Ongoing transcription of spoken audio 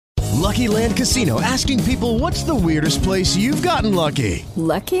Lucky Land Casino, asking people, what's the weirdest place you've gotten lucky?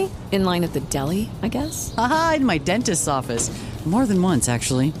 Lucky? In line at the deli, I guess? Aha, in my dentist's office. More than once,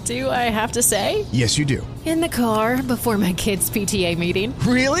 actually. Do I have to say? Yes, you do. In the car before my kids' PTA meeting.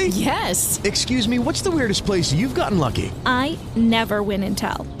 Really? Yes. Excuse me, what's the weirdest place you've gotten lucky? I never win and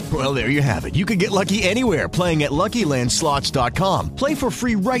tell. Well, there you have it. You can get lucky anywhere, playing at LuckyLandSlots.com. Play for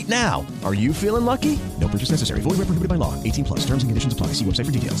free right now. Are you feeling lucky? No purchase necessary. Void where prohibited by law. 18 plus. Terms and conditions apply. See website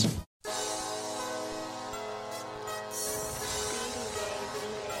for details.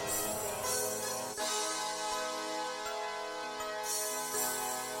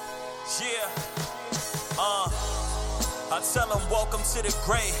 I tell them welcome to the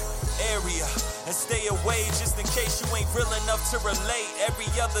gray area and stay away just in case you ain't real enough to relate.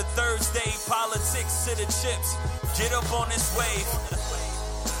 Every other Thursday, politics to the chips. Get up on this wave.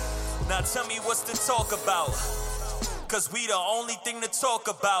 Now tell me what's to talk about, cause we the only thing to talk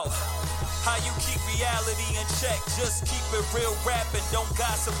about. How you keep reality in check, just keep it real rap and don't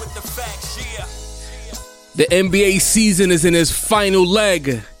gossip with the facts, yeah. The NBA season is in its final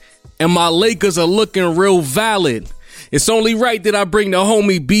leg, and my Lakers are looking real valid. It's only right that I bring the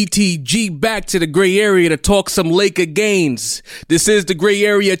homie BTG back to the gray area to talk some Laker gains. This is the Gray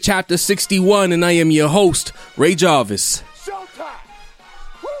Area Chapter 61, and I am your host, Ray Jarvis. Showtime!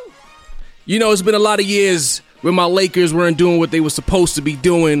 Woo! You know, it's been a lot of years where my Lakers weren't doing what they were supposed to be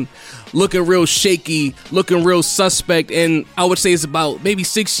doing, looking real shaky, looking real suspect, and I would say it's about maybe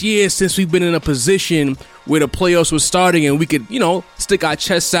 6 years since we've been in a position where the playoffs were starting and we could, stick our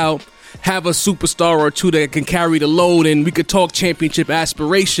chests out, have a superstar or two that can carry the load, and we could talk championship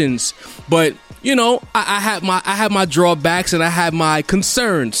aspirations. But I have my drawbacks and I have my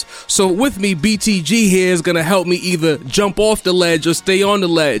concerns. So with me, BTG here is gonna help me either jump off the ledge or stay on the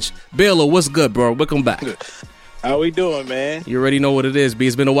ledge. Baylor, what's good, bro? Welcome back. How we doing, man? You already know what it is, B.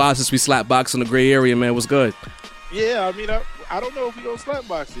 It's been a while since we slap box in the gray area, man. What's good? Yeah, I mean, I don't know if we gonna slap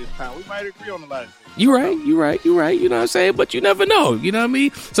box this time. We might agree on a lot of things. You right. You know what I'm saying? But you never know. You know what I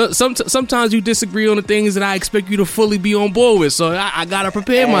mean? So sometimes you disagree on the things that I expect you to fully be on board with. So I gotta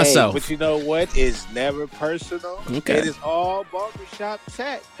prepare myself. But you know what? It's never personal. Okay. It is all barbershop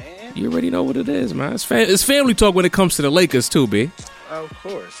chat, man. You already know what it is, man. It's family talk when it comes to the Lakers too, B. Of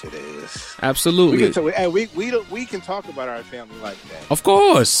course it is. Absolutely. We can talk about our family like that. Of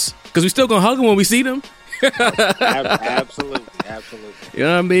course. Because we still gonna hug them when we see them. Absolutely. You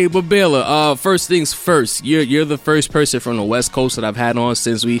know what I mean? But Baylor, first things first, you're the first person from the West Coast that I've had on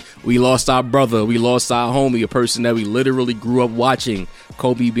since we lost our brother, we lost our homie, a person that we literally grew up watching,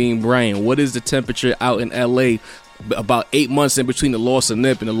 Kobe Bean Bryant. What is the temperature out in LA about 8 months in between the loss of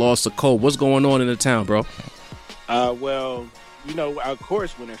Nip and the loss of Kobe? What's going on in the town, bro? Well, of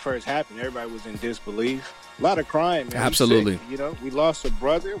course, when it first happened, everybody was in disbelief. A lot of crying, man. Absolutely. We lost a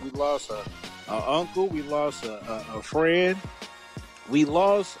brother, we lost a uncle, we lost a friend, we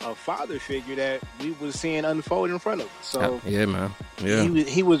lost a father figure that we was seeing unfold in front of us. So yeah, man. Yeah.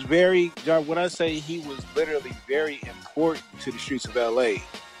 He was very, John, when I say he was literally very important to the streets of LA,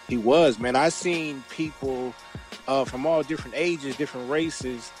 he was, man. I seen people from all different ages, different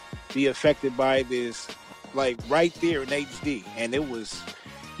races be affected by this, like right there in HD. And it was,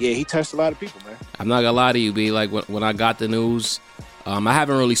 he touched a lot of people, man. I'm not gonna lie to you, B. Like when I got the news, I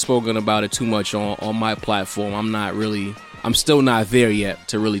haven't really spoken about it too much on my platform. I'm still not there yet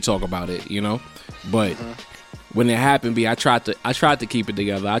to really talk about it, But when it happened, B, I tried to keep it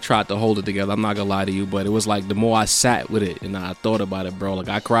together. I tried to hold it together. I'm not gonna lie to you, but it was like the more I sat with it and I thought about it, bro, like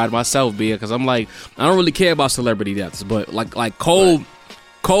I cried myself, B, because I'm like, I don't really care about celebrity deaths, but like Kobe,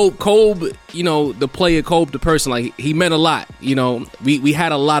 the player, Kobe, the person, like he meant a lot. We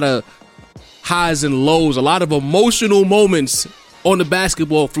had a lot of highs and lows, a lot of emotional moments on the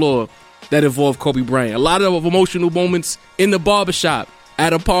basketball floor that involved Kobe Bryant. A lot of emotional moments in the barbershop,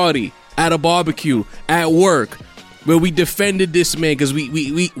 at a party, at a barbecue, at work, where we defended this man because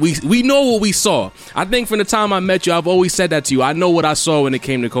we know what we saw. I think from the time I met you, I've always said that to you. I know what I saw when it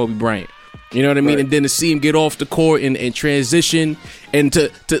came to Kobe Bryant. You know what I mean? Right. And then to see him get off the court and transition and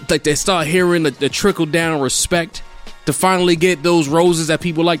to start hearing the trickle down respect, to finally get those roses that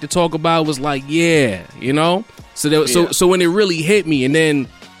people like to talk about, was like, So when it really hit me, and then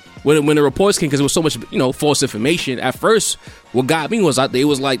when the reports came, because there was so much false information. At first, what got me was I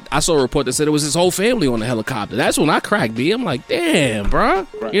saw a report that said it was his whole family on the helicopter. That's when I cracked, B. I'm like, damn, bro.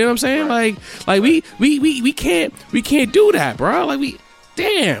 Right. You know what I'm saying? Right. Like we can't do that, bro. Like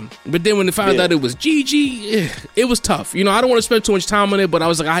damn. But then when they found out it was Gigi, it was tough. I don't want to spend too much time on it, but I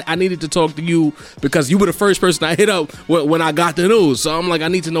was like, I needed to talk to you because you were the first person I hit up when I got the news. So I'm like, I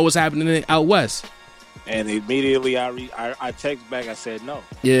need to know what's happening out west. And immediately I text back. I said no.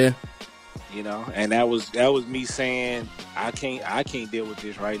 Yeah. You know, and that was me saying I can't deal with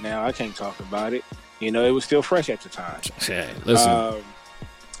this right now. I can't talk about it. You know, it was still fresh at the time. Yeah, listen.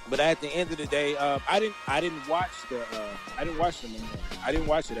 But at the end of the day, I didn't watch the movie. I didn't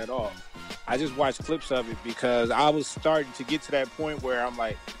watch it at all. I just watched clips of it because I was starting to get to that point where I'm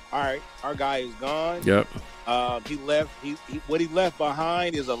like, all right, our guy is gone. Yep. He left. What he left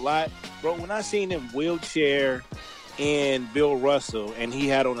behind is a lot, bro. When I seen him wheelchair in Bill Russell and he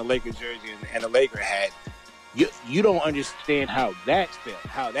had on a Laker jersey and a Laker hat, you don't understand how that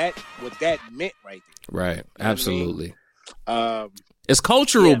felt, what that meant right there. Right. Absolutely. I mean? It's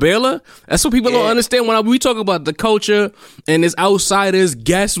cultural, Baylor. That's what people don't understand when we talk about the culture and it's outsiders,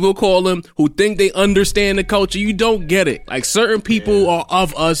 guests we'll call them, who think they understand the culture. You don't get it. Like certain people are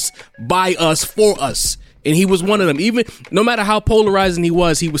of us, by us, for us. And he was one of them. Even no matter how polarizing he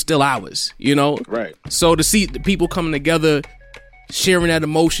was still ours, you know? Right. So to see the people coming together, sharing that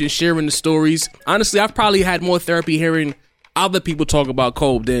emotion, sharing the stories. Honestly, I've probably had more therapy hearing other people talk about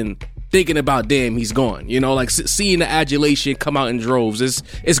Kobe than thinking about, damn, he's gone. You know, like seeing the adulation come out in droves.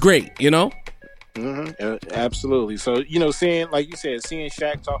 It's great, you know? Mm-hmm. Absolutely. So, you know, seeing, like you said, seeing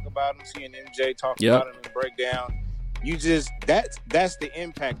Shaq talk about him, seeing MJ talk about him and break down, that's the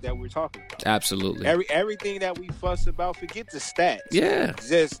impact that we're talking about. Absolutely. Everything that we fuss about, forget the stats. Yeah.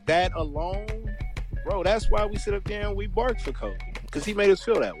 Just that alone, bro, that's why we sit up there and we bark for Kobe, because he made us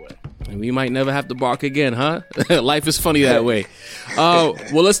feel that way. And we might never have to bark again, huh? Life is funny that way. Well,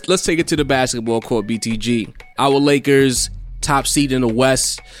 let's take it to the basketball court, BTG. Our Lakers, top seed in the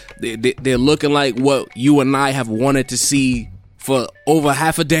West. They're looking like what you and I have wanted to see for over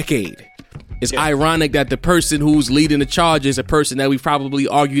half a decade. It's ironic that the person who's leading the charge is a person that we probably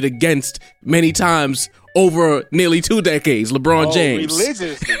argued against many times over nearly 2 decades, LeBron James.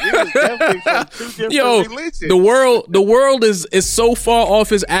 Religiously. We was definitely from 2 different religions. The world is so far off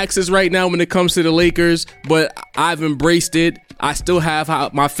his axis right now when it comes to the Lakers, but I've embraced it. I still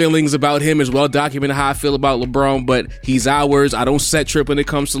have my feelings about him, as well documented how I feel about LeBron, but he's ours. I don't set trip when it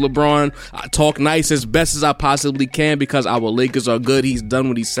comes to LeBron. I talk nice as best as I possibly can because our Lakers are good. He's done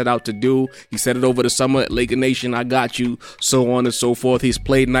what he set out to do. He said it over the summer, Laker Nation, I got you, so on and so forth. He's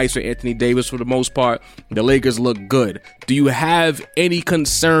played nice with Anthony Davis for the most part. The Lakers look good. Do you have any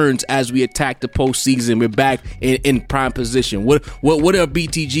concerns as we attack the postseason? We're back in prime position. What are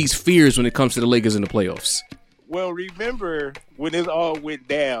BTG's fears when it comes to the Lakers in the playoffs? Well, remember when this all went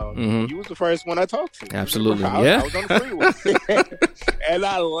down, you was the first one I talked to. Absolutely. I was on the freeway. And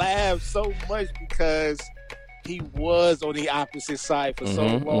I laughed so much because he was on the opposite side for so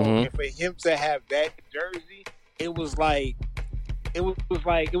long. And for him to have that jersey, it was a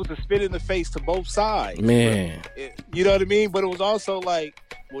spit in the face to both sides. Man. You know what I mean? But it was also like,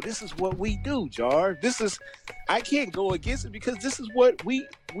 well, this is what we do, Jar. I can't go against it because this is what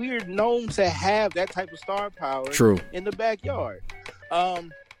we're known to have, that type of star power. True. In the backyard. Do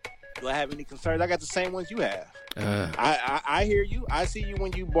I have any concerns? I got the same ones you have. I hear you. I see you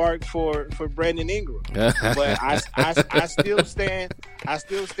when you bark for Brandon Ingram. But I still stand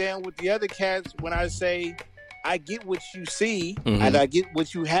with the other cats when I say I get what you see and I get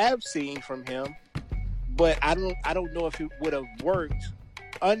what you have seen from him, but I don't know if it would have worked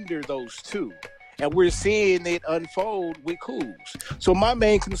under those two. And we're seeing it unfold with Kuz. So my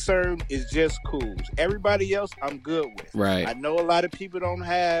main concern is just Kuz. Everybody else I'm good with. Right. I know a lot of people don't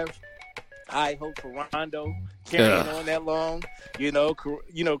have high hope for Rondo carrying on that long. You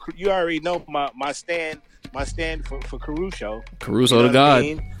already know my stand for Caruso. Caruso to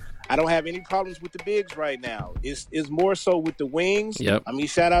God. I don't have any problems with the bigs right now. It's more so with the wings. Yep. I mean,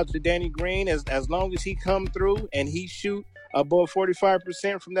 shout out to Danny Green. As long as he come through and he shoot above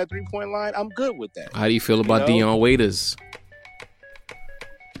 45% from that 3-point line, I'm good with that. How do you feel about Dion Waiters?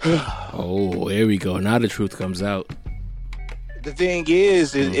 Oh, there we go. Now the truth comes out. The thing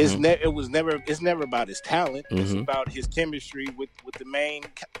is, it's never about his talent. It's about his chemistry with the main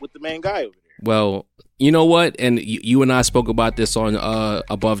guy over there. Well, you know what? And you and I spoke about this on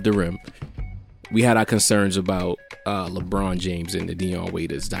Above the Rim. We had our concerns about LeBron James and the Dion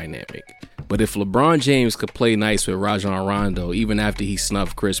Waiters dynamic. But if LeBron James could play nice with Rajon Rondo, even after he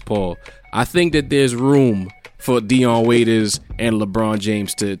snuffed Chris Paul, I think that there's room for Dion Waiters and LeBron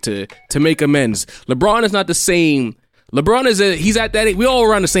James to make amends. LeBron is not the same. LeBron he's at that age. We're all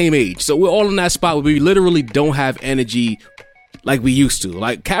around the same age. So we're all in that spot where we literally don't have energy like we used to.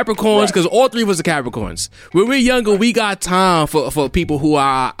 Like Capricorns, because all three of us are Capricorns. When we're younger, we got time for people who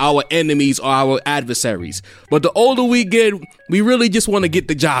are our enemies or our adversaries. But the older we get, we really just want to get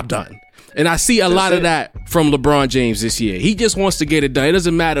the job done. And I see a lot of that from LeBron James this year. He just wants to get it done. It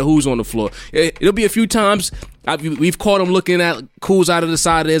doesn't matter who's on the floor. It'll be a few times we've caught him looking at Kuz out of the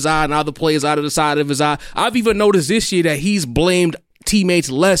side of his eye and other players out of the side of his eye. I've even noticed this year that he's blamed teammates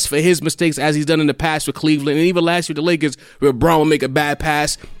less for his mistakes as he's done in the past with Cleveland. And even last year, the Lakers, where Brown will make a bad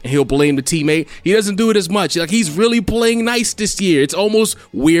pass and he'll blame the teammate. He doesn't do it as much. Like, he's really playing nice this year. It's almost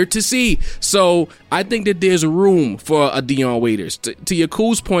weird to see. So I think that there's room for a Dion Waiters. To your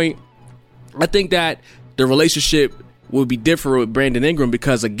Kuz point, I think that the relationship will be different with Brandon Ingram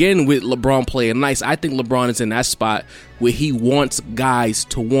because, again, with LeBron playing nice, I think LeBron is in that spot where he wants guys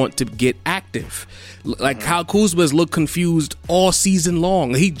to want to get active. Like Kyle Kuzma has looked confused all season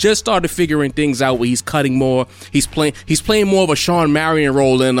long. He just started figuring things out where he's cutting more. He's playing more of a Sean Marion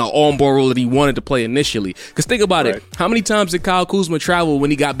role than an on-ball role that he wanted to play initially. Because think about it. How many times did Kyle Kuzma travel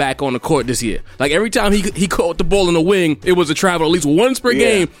when he got back on the court this year? Like, every time he caught the ball in the wing, it was a travel. At least once per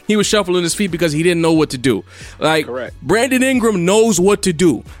game, he was shuffling his feet because he didn't know what to do. Like, Brandon Ingram knows what to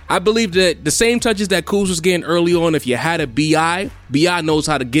do. I believe that the same touches that Kuz was getting early on, if you had a B.I. knows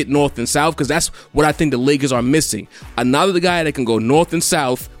how to get north and south, because that's what I think the Lakers are missing. Another guy that can go north and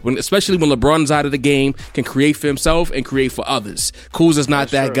south, especially when LeBron's out of the game, can create for himself and create for others. Kuz is not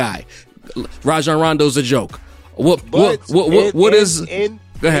that guy. Rajon Rondo's a joke. Go ahead. In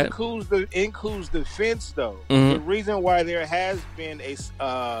Kuz's defense, though, the reason why there has been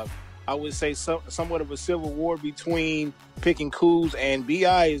I would say somewhat of a civil war between picking Kuz and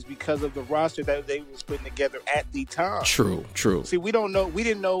B.I. is because of the roster that they was putting together at the time. True. See, we didn't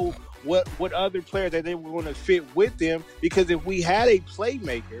know what other players that they were going to fit with them, because if we had a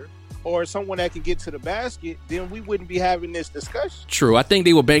playmaker or someone that could get to the basket, then we wouldn't be having this discussion. True. I think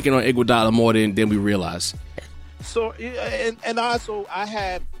they were banking on Iguodala more than we realized. So, and also I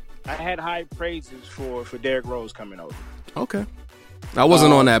had high praises for Derrick Rose coming over. Okay. I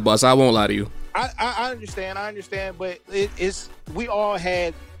wasn't on that bus. I won't lie to you. I understand, but we all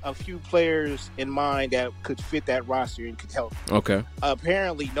had a few players in mind that could fit that roster and could help. Okay.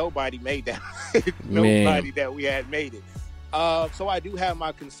 Apparently, nobody made that. Nobody that we had made it. So I do have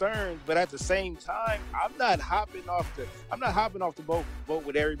my concerns, but at the same time, I'm not hopping off the boat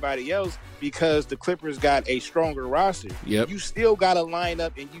with everybody else because the Clippers got a stronger roster. Yep. You still got to line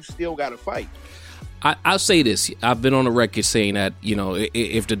up and you still got to fight. I'll say this. I've been on the record saying that,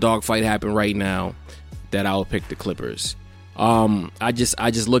 if the dogfight happened right now, that I would pick the Clippers. I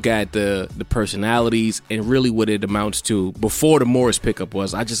just look at the personalities and really what it amounts to. Before the Morris pickup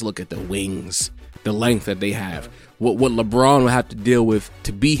was, I just look at the wings, the length that they have, what LeBron will have to deal with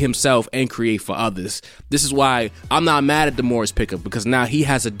to be himself and create for others. This is why I'm not mad at the Morris pickup, because now he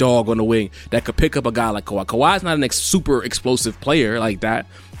has a dog on the wing that could pick up a guy like Kawhi. Kawhi's not an super explosive player like that.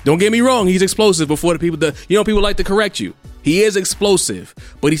 Don't get me wrong, he's explosive before people like to correct you. He is explosive,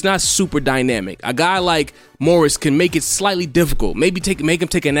 but he's not super dynamic. A guy like Morris can make it slightly difficult. Maybe make him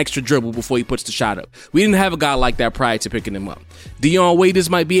take an extra dribble before he puts the shot up. We didn't have a guy like that prior to picking him up. Dion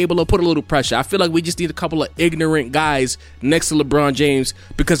Waiters might be able to put a little pressure. I feel like we just need a couple of ignorant guys next to LeBron James,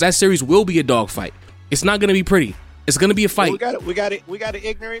 because that series will be a dogfight. It's not going to be pretty. It's going to be a fight. Well, we got an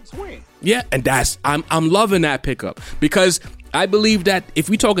ignorant twin. Yeah, and I'm loving that pickup, because I believe that if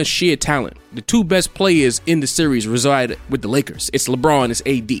we're talking sheer talent, the two best players in the series reside with the Lakers. It's LeBron, it's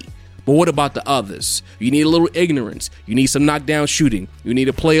AD. But what about the others? You need a little ignorance. You need some knockdown shooting. You need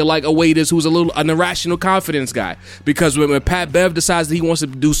a player like a Waiters who's an irrational confidence guy. Because when Pat Bev decides that he wants to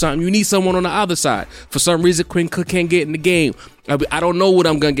do something, you need someone on the other side. For some reason, Quinn Cook can't get in the game. I don't know what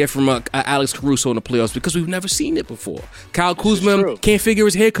I'm going to get from Alex Caruso in the playoffs, because we've never seen it before. Kyle Kuzma can't figure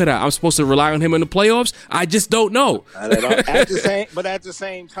his haircut out. I'm supposed to rely on him in the playoffs? I just don't know. At the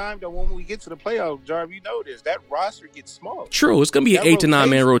same time, though, when we get to the playoffs, Jarv, you know this, that roster gets smaller. True. It's going to be an 8 to 9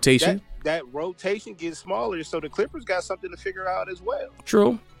 man rotation. That rotation gets smaller, so the Clippers got something to figure out as well.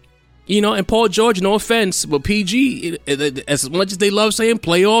 True. And Paul George, no offense, but PG, as much as they love saying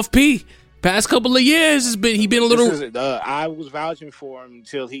playoff P, past couple of years, he's been a little. I was vouching for him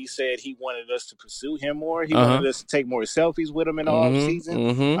until he said he wanted us to pursue him more. He wanted us to take more selfies with him in the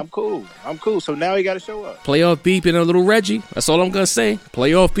offseason. I'm cool. So now he got to show up. Playoff B been a little Reggie. That's all I'm gonna say.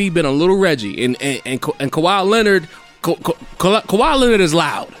 Playoff B been a little Reggie, and Kawhi Leonard. Kawhi Leonard is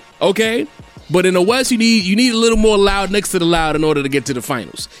loud, okay, But in the West, you need a little more loud next to the loud in order to get to the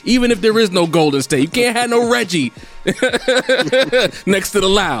finals. Even if there is no Golden State, you can't have no Reggie next to the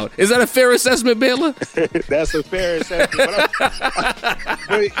loud. Is that a fair assessment, Baylor? That's a fair assessment.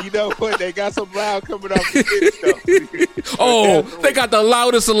 But you know what? They got some loud coming off the bench, though. Oh, they got the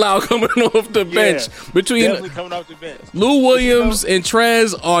loudest of loud coming off the bench. Definitely coming off the bench. Lou Williams and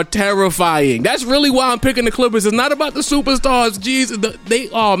Trez are terrifying. That's really why I'm picking the Clippers. It's not about the superstars. Jeez,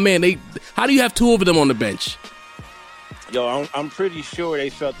 how do you have two of them on the bench? Yo, I'm pretty sure they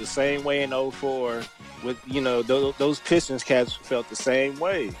felt the same way in 04 with, those Pistons cats felt the same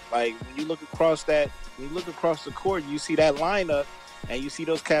way. Like, when you look across the court, you see that lineup, and you see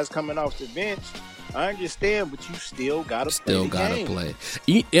those cats coming off the bench. I understand, but you still gotta play.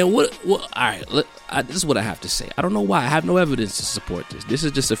 And what? All right, this is what I have to say. I don't know why. I have no evidence to support this. This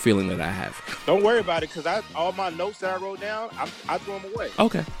is just a feeling that I have. Don't worry about it, because all my notes that I wrote down, I threw them away.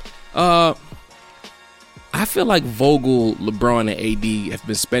 Okay. I feel like Vogel, LeBron, and AD have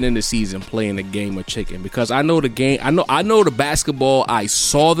been spending the season playing a game of chicken, because I know the game. I know the basketball I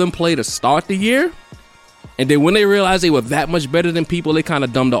saw them play to start the year. And then when they realized they were that much better than people, they kind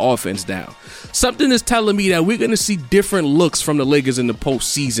of dumbed the offense down. Something is telling me that we're going to see different looks from the Lakers in the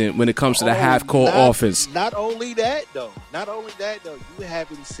postseason when it comes to the half-court offense. Not only that, though. You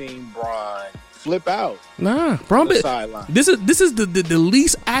haven't seen Bron flip out. Nah, Bron. This is the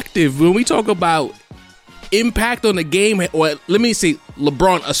least active when we talk about impact on the game, or let me say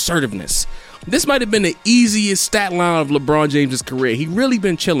LeBron assertiveness. This might have been the easiest stat line of LeBron James' career. He really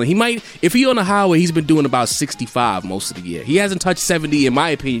been chilling. He might, if he on the highway, he's been doing about 65 most of the year. He hasn't touched 70 in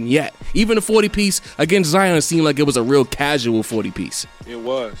my opinion yet. Even the 40 piece against Zion seemed like it was a real casual 40 piece. It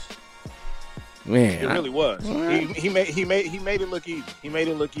was. Man, it really was. Right. He made it look easy.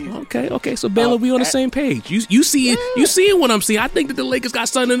 Okay. So Baylor, we on the same page. You see it. You seeing what I'm seeing. I think that the Lakers got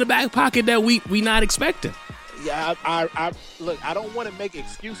something in the back pocket that we not expecting. Yeah, I look. I don't want to make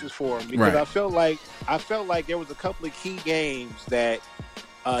excuses for him, because I felt like there was a couple of key games that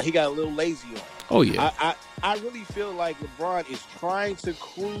he got a little lazy on. Oh yeah. I really feel like LeBron is trying to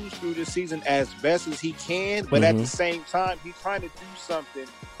cruise through the season as best as he can, but at the same time, he's trying to do something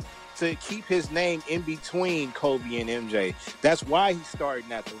to keep his name in between Kobe and MJ. That's why he's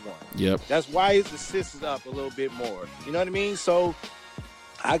starting at the one. Yep. That's why his assist is up a little bit more. You know what I mean? So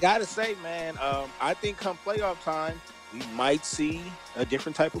I gotta say, man, I think come playoff time, we might see a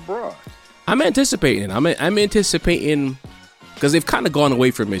different type of Bron. I'm anticipating it. I'm anticipating, because they've kind of gone away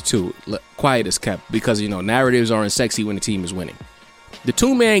from it too. Quiet is kept, because narratives aren't sexy when the team is winning. The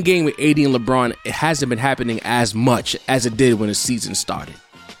two-man game with AD and LeBron, it hasn't been happening as much as it did when the season started.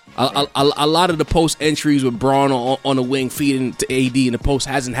 A lot of the post entries with Bron on the wing feeding to AD in the post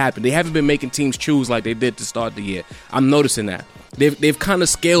hasn't happened. They haven't been making teams choose like they did to start the year. I'm noticing that. They've kind of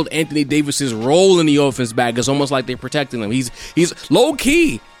scaled Anthony Davis's role in the offense back. It's almost like they're protecting him. He's low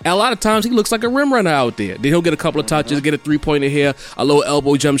key. A lot of times he looks like a rim runner out there. Then he'll get a couple of touches, get a 3-pointer here, a little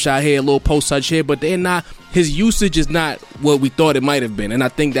elbow jump shot here, a little post touch here, but they're not. His usage is not what we thought it might have been, and I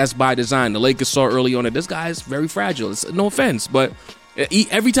think that's by design. The Lakers saw early on that this guy is very fragile. It's no offense, but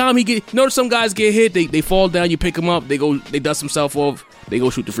every time notice some guys get hit, they fall down, you pick them up, they dust themselves off, they go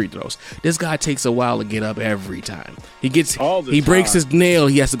shoot the free throws. This guy takes a while to get up every time. He breaks his nail,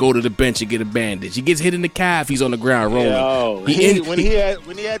 he has to go to the bench and get a bandage. He gets hit in the calf, he's on the ground rolling. When he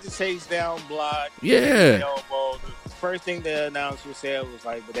had to chase down block, elbow, the first thing the announcer said was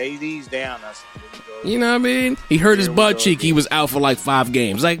like, "But AD's down." I said, you know what I mean? He hurt his butt cheek. He was out for like 5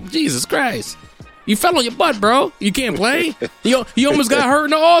 games. Like, Jesus Christ. You fell on your butt, bro. You can't play. You almost got hurt in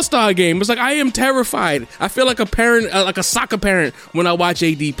the All-Star game. It's like, I am terrified. I feel like a parent, like a soccer parent, when I watch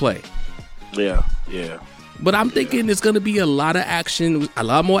AD play. Yeah. But I'm thinking there's going to be a lot of action, a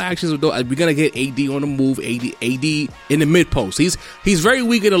lot more actions. We're going to get AD on the move, AD in the mid post. He's very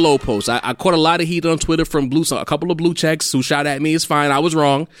weak in the low post. I caught a lot of heat on Twitter from a couple of blue checks who shot at me. It's fine. I was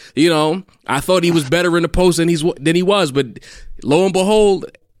wrong. I thought he was better in the post than he was. But lo and behold,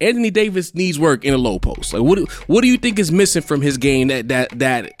 Anthony Davis needs work in a low post. Like, what do you think is missing from his game that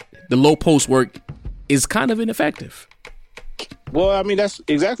the low post work is kind of ineffective? Well, I mean, that's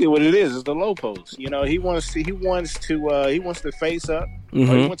exactly what it is. It's the low post. He wants to face up, or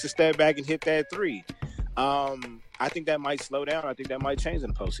he wants to step back and hit that three. I think that might slow down. I think that might change in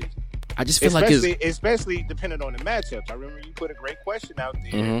the postseason. I just feel especially depending on the matchups. I remember you put a great question out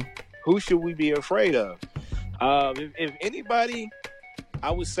there. Who should we be afraid of? If anybody,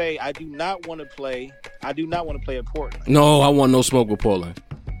 I would say I do not want to play at Portland. No, I want no smoke with Portland.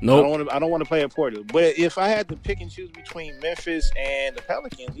 No, nope. I don't want to play at Portland. But if I had to pick and choose between Memphis and the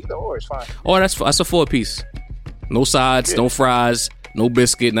Pelicans, either or is fine. Oh, that's a 4-piece. No sides, no fries. no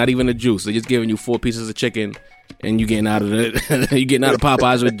biscuit, not even a juice. They're just giving you 4 pieces of chicken, and you getting out of you getting out of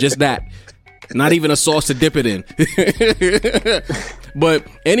Popeyes with just that. Not even a sauce to dip it in. But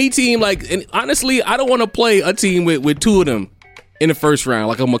any team, and honestly, I don't want to play a team with 2 of them in the first round,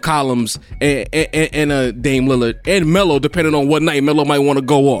 like a McCollum's and a Dame Lillard and Melo, depending on what night Melo might want to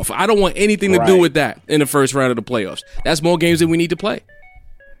go off. I don't want anything to do with that in the first round of the playoffs. That's more games than we need to play.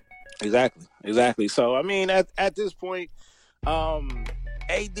 Exactly. So, I mean, at this point,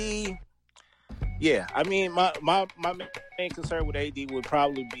 AD, yeah, I mean, my main concern with AD would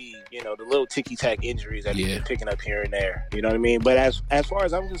probably be, the little ticky-tack injuries that he's been picking up here and there. You know what I mean? But as far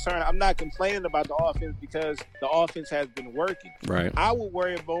as I'm concerned, I'm not complaining about the offense because the offense has been working. Right. I would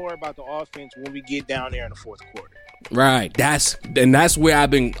worry more about the offense when we get down there in the fourth quarter. Right. That's where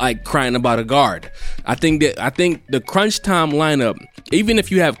I've been crying about a guard. I think the crunch time lineup, even if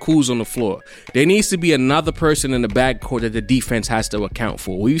you have Kuz on the floor, there needs to be another person in the backcourt that the defense has to account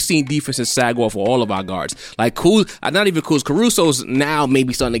for. We've seen defenses sag off for all of our guards. Like Kuz, not even Kuz, Caruso's now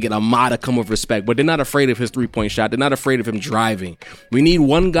maybe starting to get a modicum of respect, but they're not afraid of his 3-point shot. They're not afraid of him driving. We need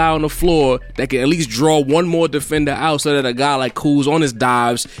one guy on the floor that can at least draw one more defender out so that a guy like Kuz on his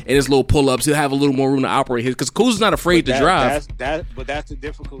dives and his little pull-ups, he'll have a little more room to operate his, because Kuz is not afraid to drive. But that's the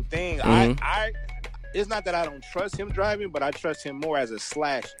difficult thing. Mm-hmm. It's not that I don't trust him driving, but I trust him more as a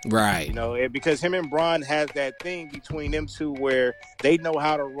slasher. Right. Because him and Bron has that thing between them two where they know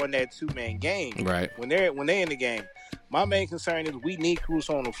how to run that 2-man game. Right. When they're in the game. My main concern is we need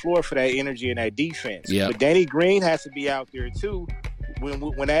Caruso on the floor for that energy and that defense. Yep. But Danny Green has to be out there too.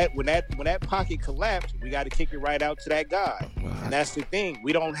 When that pocket collapsed, we got to kick it right out to that guy. Wow. And that's the thing.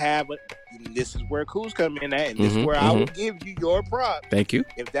 We don't have this is where Kuz come in at, and this is where I will give you your prop. Thank you.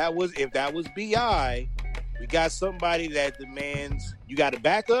 If that was BI, we got somebody that demands you got to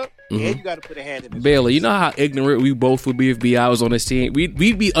back up and you got to put a hand in his Bailey, face. you know how ignorant we both would be if BI was on this team? We'd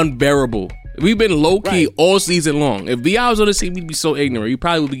be unbearable. We've been low-key all season long. If BI was on the team, we'd be so ignorant. You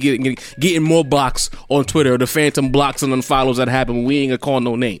probably would be getting more blocks on Twitter, the phantom blocks and unfollows that happen when we ain't going to call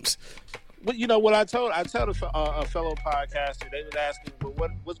no names. But you know what I told a fellow podcaster, they was asking, well,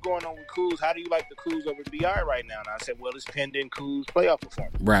 what's going on with Kuz? How do you like the Kuz over BI right now? And I said, well, it's pending Kuz playoff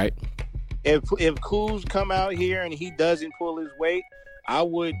performance. Right. If Kuz come out here and he doesn't pull his weight, I'll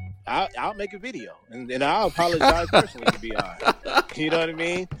make a video and I'll apologize personally to BI. You know what I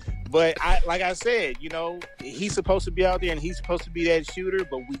mean? But like I said, he's supposed to be out there and he's supposed to be that shooter,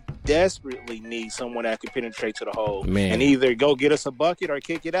 but we desperately need someone that can penetrate to the hole and either go get us a bucket or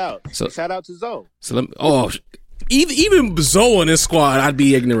kick it out. So shout out to Zoe. So even Zoe on this squad, I'd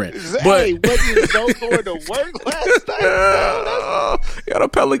be ignorant. Hey, what did Zoe going to work last night? Yeah, the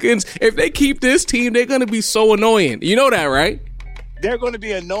Pelicans, if they keep this team, they're going to be so annoying. You know that, right? They're going to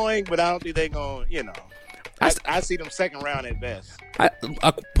be annoying, but I don't think they're going to, I see them second round at best.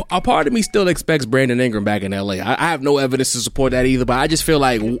 A part of me still expects Brandon Ingram back in LA. I have no evidence to support that either, but I just feel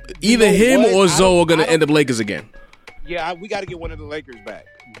like either him or Zoe are going to end up Lakers again. Yeah, we got to get one of the Lakers back.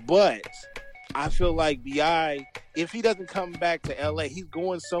 But I feel like BI, if he doesn't come back to LA, he's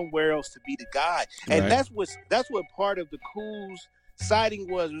going somewhere else to be the guy. And that's what part of the Kuz sighting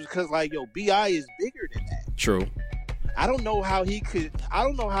was because BI is bigger than that. True. I don't know how he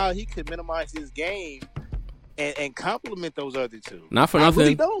could minimize his game and complement those other two. Not for nothing. I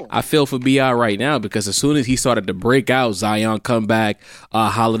really don't. I feel for BI right now because as soon as he started to break out, Zion come back,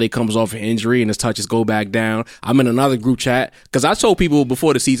 Holiday comes off an injury and his touches go back down. I'm in another group chat because I told people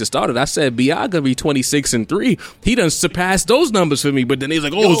before the season started, I said BI gonna be 26-3. He done surpassed those numbers for me, but then he's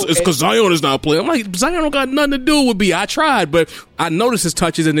like, it's because Zion is not playing. I'm like, Zion don't got nothing to do with BI. I tried, but I noticed his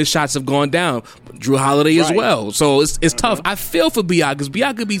touches and his shots have gone down. Drew Holiday as well. So it's tough. I feel for BI because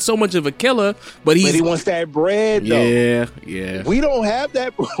BI could be so much of a killer, but he wants that bread. Though. Yeah. We don't have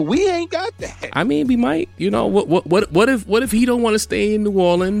that. We ain't got that. I mean, we might. What if he don't want to stay in New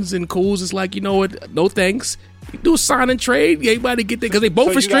Orleans and Kuz is like, you know what? No thanks. You do a sign and trade. Everybody get there because they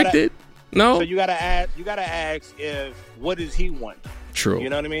both restricted. So you gotta ask if what does he want? True. You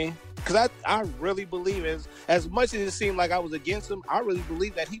know what I mean? Because I really believe as much as it seemed like I was against him, I really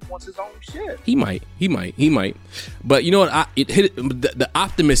believe that he wants his own shit. He might. But you know what? The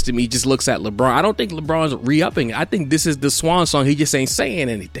optimist in me just looks at LeBron. I don't think LeBron's re-upping. I think this is the swan song. He just ain't saying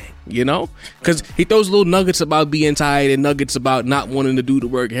anything, Because he throws little nuggets about being tired and nuggets about not wanting to do the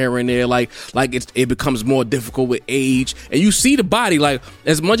work here and there. Like it becomes more difficult with age. And you see the body. Like,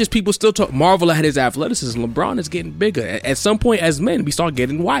 as much as people still marvel at his athleticism, LeBron is getting bigger. At some point, as men, we start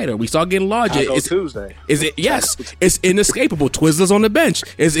getting wider. We start getting larger. Taco Tuesday. Is it? Yes, it's inescapable. Twizzlers on the bench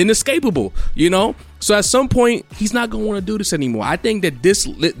is inescapable. You know, so at some point he's not gonna want to do this anymore. I think that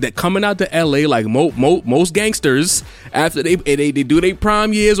that coming out to LA like most gangsters after they do their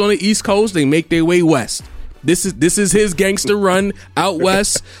prime years on the East Coast, they make their way west. This is his gangster run out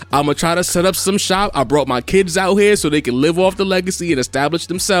west. I'm gonna try to set up some shop. I brought my kids out here so they can live off the legacy and establish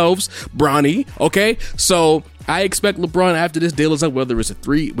themselves. Bronny, okay? So I expect LeBron after this deal is up, whether it's a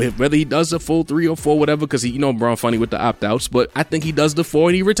 3, whether he does a full 3 or 4, whatever, because LeBron funny with the opt outs. But I think he does the 4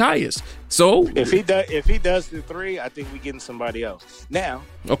 and he retires. So if he does the 3, I think we getting somebody else. Now,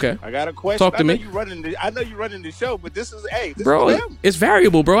 okay, I got a question. Talk to me. I know you running the show, but this is bro. Is him. It's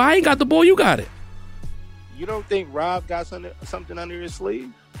variable, bro. I ain't got the ball. You got it. You don't think Rob got something under his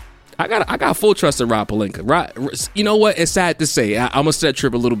sleeve? I got full trust in Rob Pelinka. You know what? It's sad to say. I'm gonna set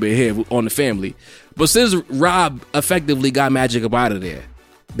trip a little bit here on the family, but since Rob effectively got Magic up out of there,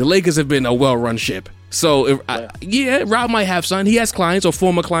 the Lakers have been a well-run ship. So Rob might have something. He has clients or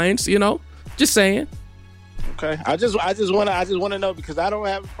former clients. You know, just saying. Okay, I just want to know because I don't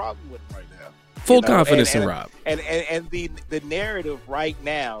have a problem with him right now. Full confidence in Rob. And the narrative right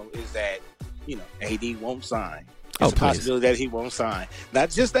now is that AD won't sign. It's a possibility that he won't sign. Not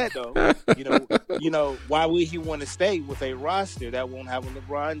just that though. Why would he want to stay with a roster that won't have a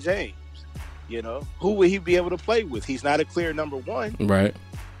LeBron James? Who would he be able to play with? He's not a clear number 1. Right.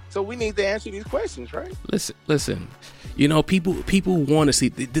 So we need to answer these questions, right? Listen. People want to see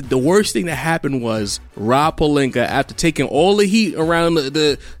the worst thing that happened was Rob Pelinka, after taking all the heat around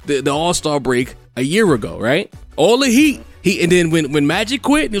the All-Star break a year ago, right? All the heat. And then when Magic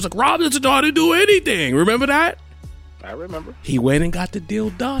quit, he was like, Rob doesn't know how to do anything. Remember that? I remember. He went and got the deal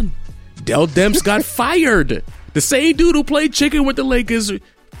done. Dell Demps got fired. The same dude who played chicken with the Lakers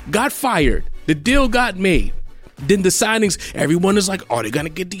got fired. The deal got made. Then the signings, everyone is like, are they going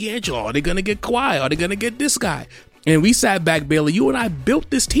to get D'Angelo? Are they going to get Kawhi? Are they going to get this guy? And we sat back, Bailey, you and I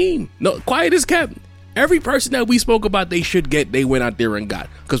built this team. No, quiet as kept. Every person that we spoke about they should get, they went out there and got.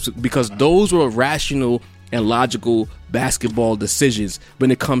 Because those were rational and logical basketball decisions when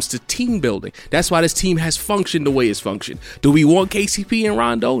it comes to team building. That's why this team has functioned the way it's functioned. Do we want KCP and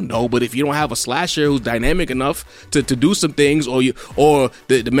Rondo? No, but if you don't have a slasher who's dynamic enough to do some things, or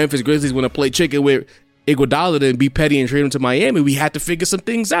the Memphis Grizzlies want to play chicken with Iguodala and be petty and trade him to Miami, we had to figure some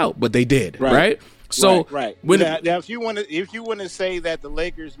things out, but they did, right? So right. Now, if you want to say that the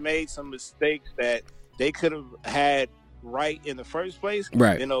Lakers made some mistakes that they could have had right in the first place,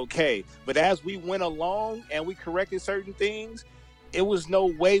 right, then okay. But as we went along and we corrected certain things, it was no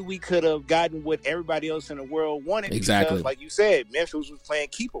way we could have gotten what everybody else in the world wanted. Exactly. Because, like you said, Memphis was playing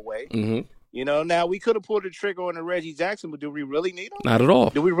keep away. Mm-hmm. Now we could have pulled the trigger on the Reggie Jackson, but do we really need him? Not at all.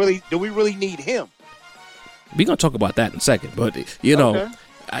 Do we really need him? We're gonna talk about that in a second, but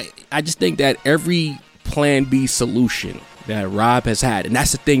I just think that every Plan B solution that Rob has had, and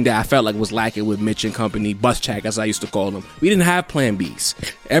that's the thing that I felt like was lacking with Mitch and company, Buszczak as I used to call them. We didn't have Plan Bs.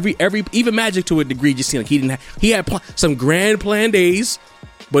 Every even Magic to a degree just seemed like he had some grand Plan A's,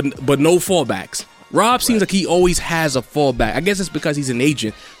 but no fallbacks. Rob seems like he always has a fallback. I guess it's because he's an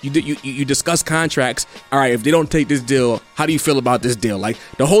agent. You discuss contracts. All right, if they don't take this deal, how do you feel about this deal? Like,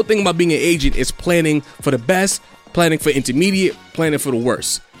 the whole thing about being an agent is planning for the best, planning for intermediate, planning for the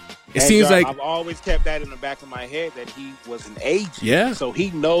worst. It seems like I've always kept that in the back of my head that he was an agent. Yeah. So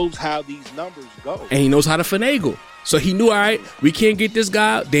he knows how these numbers go. And he knows how to finagle. So he knew, all right, we can't get this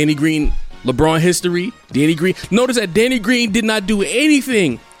guy. Danny Green, LeBron history. Danny Green. Notice that Danny Green did not do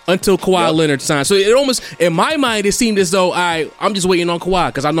anything until Kawhi Leonard signed. So it almost, in my mind, it seemed as though, all right, I'm just waiting on Kawhi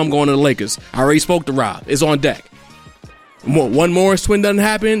because I know I'm going to the Lakers. I already spoke to Rob. It's on deck. One Morris twin doesn't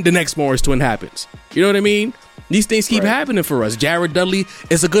happen, the next Morris twin happens. You know what I mean? These things keep happening for us. Jared Dudley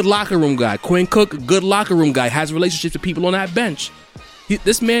is a good locker room guy. Quinn Cook, good locker room guy, has relationships with people on that bench.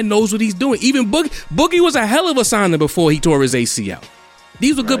 This man knows what he's doing. Even Boogie was a hell of a signing before he tore his ACL.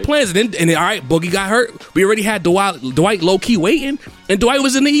 These were good plans. And then, all right, Boogie got hurt. We already had Dwight low-key waiting, and Dwight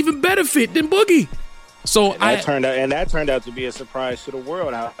was in an even better fit than Boogie. So that turned out to be a surprise to the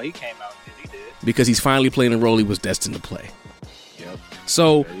world how he came out and he did. Because he's finally playing the role he was destined to play. Yep.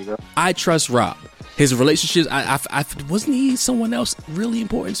 So I trust Rob. His relationships, I wasn't he someone else really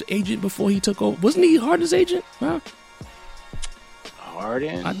important agent before he took over? Wasn't he Harden's agent? Huh?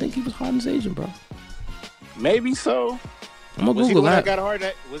 Harden? I think he was Harden's agent, bro. Maybe so. I'm gonna Google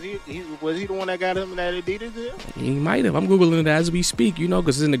that. Was he the one that got him in that Adidas deal? He might have. I'm Googling it as we speak,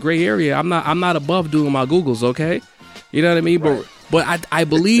 because it's in the gray area. I'm not above doing my Googles, okay? You know what I mean? Right. But I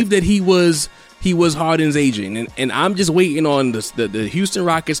believe that he was Harden's agent, and I'm just waiting on the Houston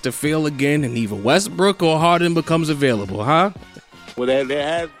Rockets to fail again, and either Westbrook or Harden becomes available, huh? Well, there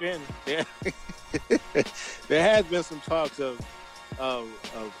has been there has been some talks of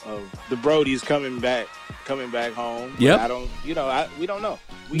the Brodies coming back home. Yep. We don't know.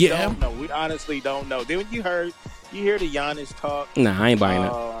 We Yeah. don't know. We honestly don't know. Then when you hear the Giannis talk. Nah, I ain't buying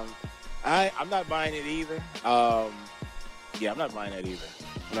it. I'm not buying it either. I'm not buying that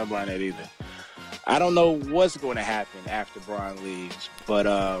either. I don't know what's going to happen after Bron leaves, but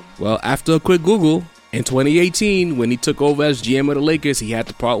well, after a quick Google, in 2018, when he took over as GM of the Lakers, he had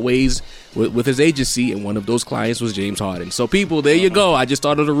to part ways with his agency, and one of those clients was James Harden. So, people, there you go. I just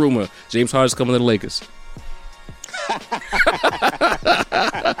started a rumor. James Harden's coming to the Lakers.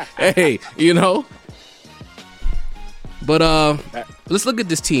 Hey, But let's look at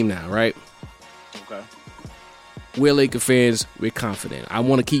this team now, right? Okay. We're Laker fans. We're confident. I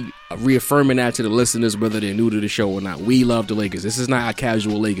want to keep reaffirming that to the listeners, whether they're new to the show or not. We love the Lakers. This is not a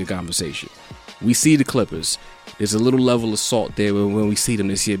casual Laker conversation. We see the Clippers. There's a little level of salt there when we see them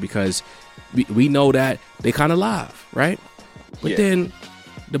this year because we know that they kind of live, right? But then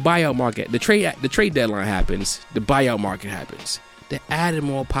the buyout market, the trade deadline happens. The buyout market happens. They're adding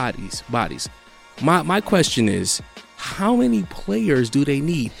more bodies. My question is, how many players do they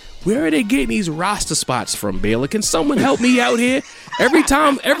need? Where are they getting these roster spots from, Baylor? Can someone help me out here? Every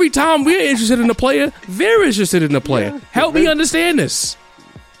time we're interested in a player, they're interested in a player. Help me understand this.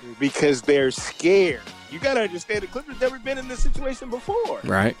 Because they're scared. You got to understand the Clippers never been in this situation before.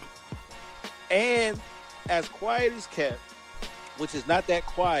 Right. And as quiet as kept, which is not that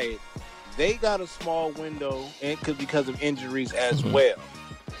quiet, they got a small window because of injuries as well.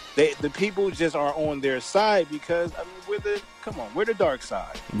 The people just are on their side because we're the dark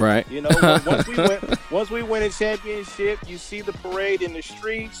side. Right. Once we win a championship, you see the parade in the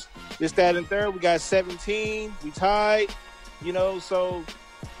streets. This, that, and third. We got 17. We tied. So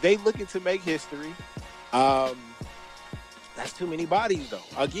they looking to make history. That's too many bodies, though.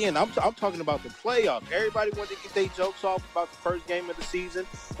 Again, I'm talking about the playoffs. Everybody wanted to get their jokes off about the first game of the season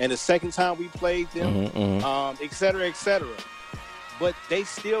and the second time we played them, et cetera, et cetera. But they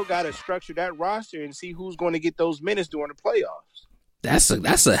still got to structure that roster and see who's going to get those minutes during the playoffs. That's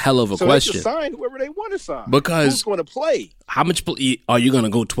a hell of a question. They can sign whoever they want to sign. Because who's going to play? How much are you going to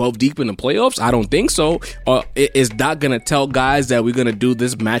go 12 deep in the playoffs? I don't think so. Is Doc going to tell guys that we're going to do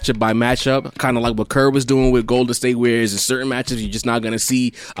this matchup by matchup, kind of like what Kerr was doing with Golden State, where in certain matchups you're just not going to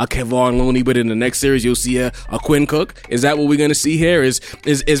see a Kevon Looney, but in the next series you'll see a Quinn Cook? Is that what we're going to see here? Is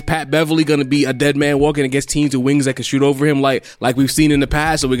Pat Beverly going to be a dead man walking against teams with wings that can shoot over him like we've seen in the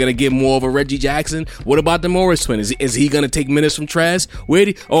past? So we're going to get more of a Reggie Jackson? What about the Morris twin? Is he going to take minutes from Trez?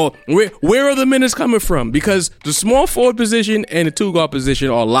 Where are the minutes coming from? Because the small forward position and the two guard position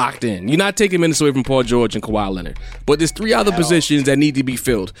are locked in. You're not taking minutes away from Paul George and Kawhi Leonard. But there's three other positions that need to be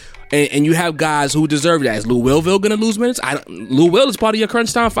filled. And you have guys who deserve that. Is Lou Willville going to lose minutes? Lou Will is part of your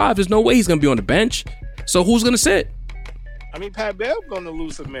crunch time five. There's no way he's going to be on the bench. So who's going to sit? Pat Bev going to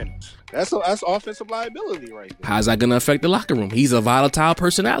lose some minutes. That's offensive liability right there. How's that going to affect the locker room? He's a volatile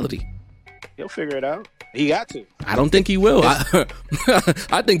personality. He'll figure it out. He got to. I don't think he will.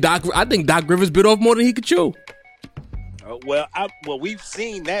 I think Doc Rivers bit off more than he could chew. Well, we've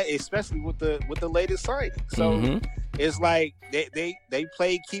seen that, especially with the latest signing. So it's like they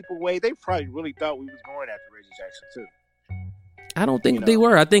played keep away. They probably really thought we was going after Reggie Jackson too. I don't think they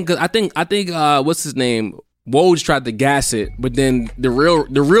were. I think what's his name? Woj tried to gas it, but then the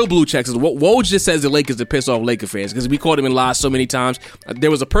real blue checks is Woj just says the Lakers to piss off Laker fans because we caught him in lies so many times.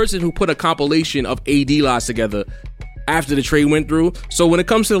 There was a person who put a compilation of AD lies together after the trade went through. So when it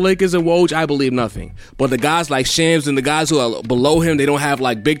comes to the Lakers and Woj, I believe nothing. But the guys like Shams and the guys who are below him, they don't have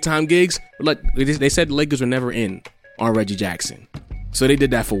like big time gigs. Like they said, the Lakers were never in on Reggie Jackson, so they did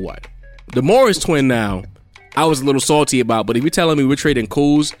that for what? The Morris twin now, I was a little salty about. But if you're telling me we're trading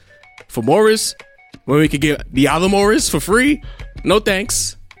Kuz for Morris, when we could get the other Morris for free, no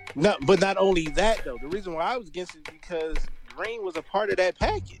thanks. No, but not only that though. The reason why I was against it is because Green was a part of that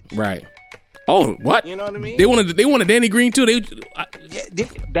package. Right. Oh, what? You know what I mean? They wanted Danny Green too.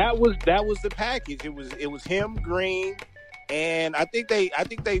 That was the package. It was him, Green, and I think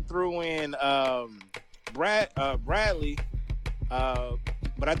they threw in Bradley, but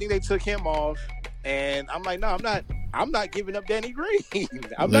I think they took him off. And I'm like, no, I'm not giving up Danny Green.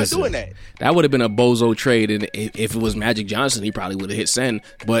 I'm not doing that. That would have been a bozo trade, and if it was Magic Johnson, he probably would have hit send.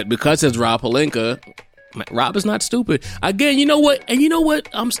 But because it's Rob Pelinka, Rob is not stupid. Again, you know what?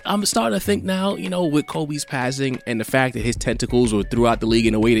 I'm starting to think now, with Kobe's passing and the fact that his tentacles were throughout the league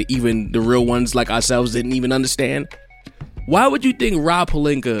in a way that even the real ones like ourselves didn't even understand. Why would you think Rob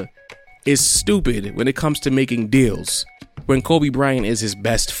Pelinka is stupid when it comes to making deals when Kobe Bryant is his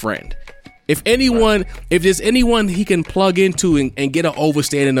best friend? If there's anyone he can plug into and get an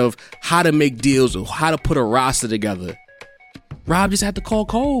understanding of how to make deals or how to put a roster together, Rob just had to call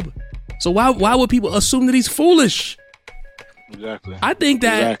Kobe. So why would people assume that he's foolish? Exactly. I think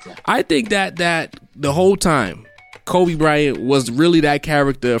that the whole time Kobe Bryant was really that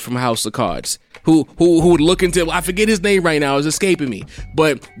character from House of Cards who would look into, I forget his name right now, it's escaping me,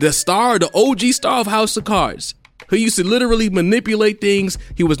 but the OG star of House of Cards, who used to literally manipulate things.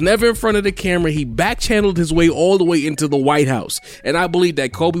 He was never in front of the camera. He back-channeled his way all the way into the White House. And I believe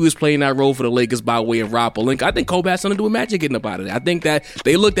that Kobe was playing that role for the Lakers by way of Rob Pelinka. I think Kobe had something to do with Magic getting up out of it. I think that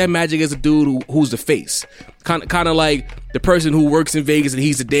they looked at Magic as a dude who's the face. Kind of like the person who works in Vegas and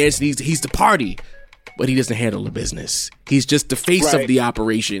he's the dance and he's the party. But he doesn't handle the business. He's just the face of the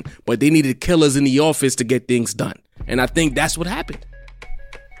operation. But they needed killers in the office to get things done. And I think that's what happened.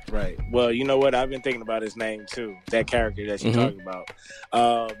 Right. Well, you know what? I've been thinking about his name too. That character that you're talking about.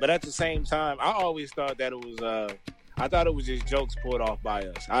 But at the same time, I always thought that it was. I thought it was just jokes pulled off by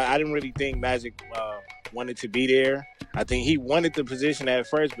us. I didn't really think Magic wanted to be there. I think he wanted the position at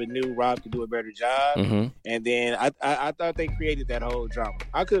first, but knew Rob could do a better job. And then I thought they created that whole drama.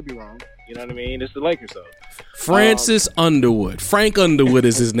 I could be wrong. You know what I mean? It's the Lakers, though. Francis Underwood. Frank Underwood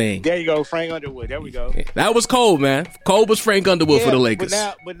is his name. There you go, Frank Underwood. There we go. That was Cole, man. Cole was Frank Underwood for the Lakers.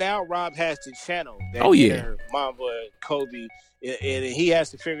 But now Rob has to channel that inner Mamba, Kobe, and he has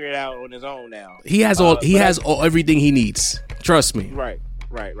to figure it out on his own now. He has everything he needs. Trust me. Right.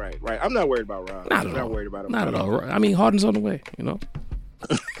 I'm not worried about Rob. Not not worried about him. Not at all. I mean, Harden's on the way, you know.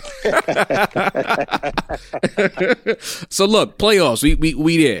 So look, playoffs.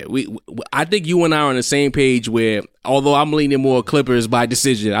 We there. I think you and I are on the same page where, although I'm leaning more Clippers by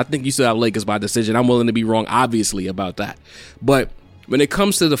decision, I think you still have Lakers by decision. I'm willing to be wrong, obviously, about that. But when it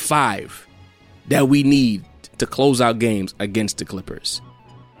comes to the 5 that we need to close out games against the Clippers,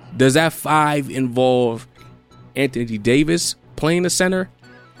 does that 5 involve Anthony Davis playing the center,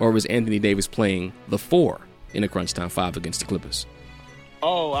 or is Anthony Davis playing the 4 in a crunch time 5 against the Clippers?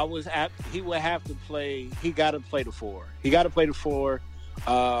 Oh, he would have to play. He got to play the 4. He got to play the 4.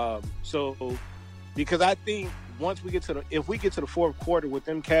 So, because I think if we get to the fourth quarter with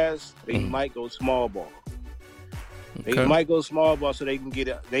them Cavs, they might go small ball. They might go small ball so they can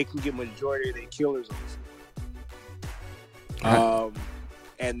get majority of their killers on.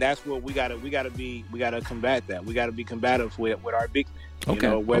 And that's what we gotta combat that. We gotta be combative with our big men. You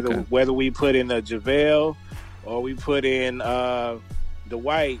know, whether we put in a JaVale or we put in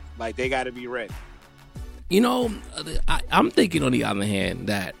Dwight, like, they got to be ready. You know, I'm thinking on the other hand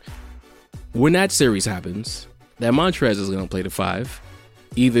that when that series happens, that Montrez is going to play the 5.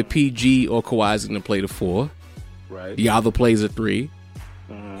 Either PG or Kawhi is going to play the 4. Right. Yava plays a 3.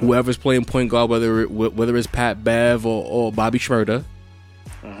 Whoever's playing point guard, whether it's Pat Bev or Bobby Schmurda.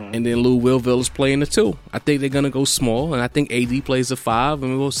 And then Lou Willville is playing the 2. I think they're going to go small, and I think AD plays the 5,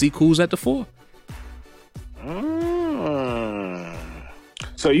 and we'll see who's at the 4.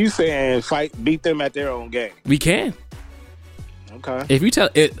 So you saying beat them at their own game? We can. Okay. If you tell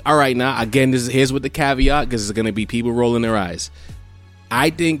it, all right, now again, here's with the caveat, because it's going to be people rolling their eyes.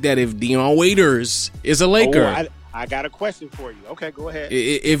 I think that if Dion Waiters is a Laker, I got a question for you. Okay, go ahead.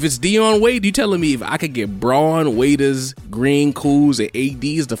 If it's Dion Wade, you telling me if I could get Braun, Waiters, Green, Kuz, and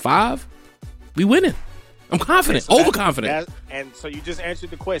AD as the 5, we winning. I'm confident, overconfident. And so you just answered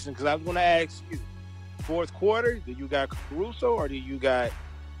the question, because I was going to ask you, fourth quarter, do you got Caruso or do you got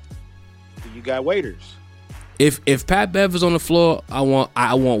Waiters? If Pat Bev is on the floor, I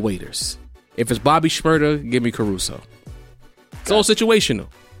want Waiters. If it's Bobby Schmurda, give me Caruso. It's all situational.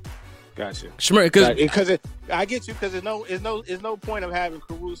 Gotcha. Because I get you, because there's no point of having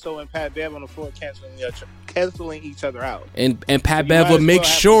Caruso and Pat Bev on the floor canceling each other out. And Pat Bev will make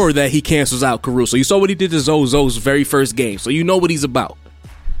sure that he cancels out Caruso. You saw what he did to Zozo's very first game, so you know what he's about.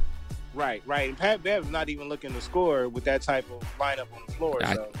 Right. And Pat Bev's not even looking to score with that type of lineup on the floor.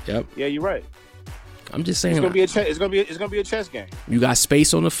 Yep. Yeah, you're right. I'm just saying, it's gonna be a chess game. You got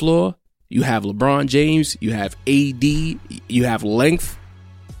space on the floor. You have LeBron James. You have AD. You have length.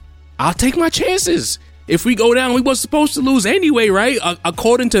 I'll take my chances. If we go down, we were supposed to lose anyway, right?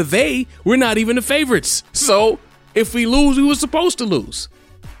 According to we're not even the favorites. So if we lose, we were supposed to lose.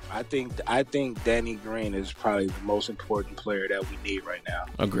 I think Danny Green is probably the most important player that we need right now.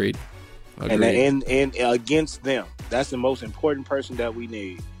 Agreed. And against them, that's the most important person that we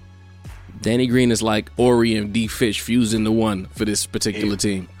need. Danny Green is like Ori and D Fish fused into one for this particular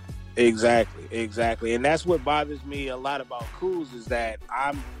team. Exactly. And that's what bothers me a lot about Kuz, is that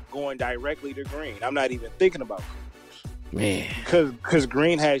I'm going directly to Green. I'm not even thinking about Kuz. Man. Because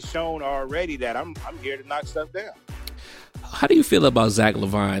Green has shown already that I'm here to knock stuff down. How do you feel about Zach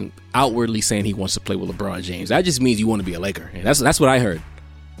LaVine outwardly saying he wants to play with LeBron James. That just means you want to be a Laker. And that's what I heard.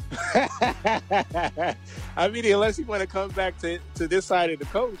 I mean, unless he want to come back to this side of the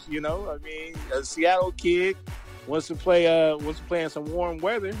coast, you know. I mean, a Seattle kid wants to play in some warm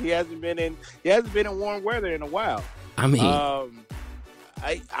weather. He hasn't been in warm weather in a while. I mean,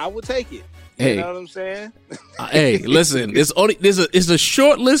 I would take it. Hey, you know what I'm saying? Hey, listen, it's a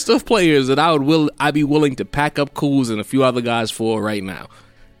short list of players that I'd be willing to pack up Kuz and a few other guys for right now.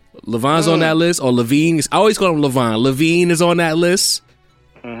 LeVon's on that list, or Levine. I always call him Levine. Levine is on that list.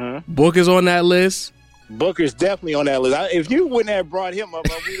 Booker's on that list. Booker's definitely on that list. If you wouldn't have brought him up,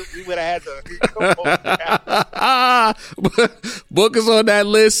 we would have had to. Booker's on that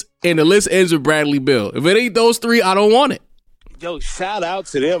list, and the list ends with Bradley Beal. If it ain't those three, I don't want it. Yo, shout out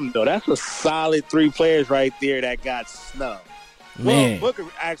to them, though. That's a solid 3 players right there that got snubbed. Man. Well, Booker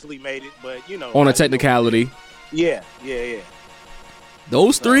actually made it, but, you know. On a technicality. Yeah.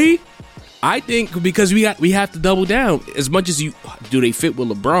 Those 3, I think, because we have to double down. As much as do they fit with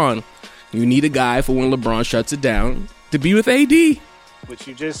LeBron, you need a guy for when LeBron shuts it down to be with AD. What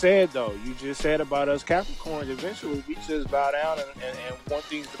you just said, though, about us Capricorns, eventually we just bow down and want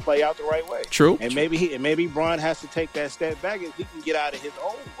things to play out the right way. True. And maybe Bron has to take that step back and he can get out of his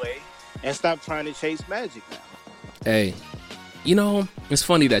own way and stop trying to chase magic now. Hey, you know, it's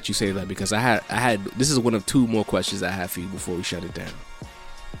funny that you say that because I had this is one of 2 more questions I have for you before we shut it down.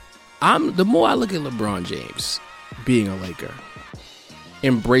 The more I look at LeBron James being a Laker,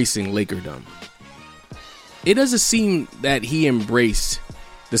 embracing Lakerdom, it doesn't seem that he embraced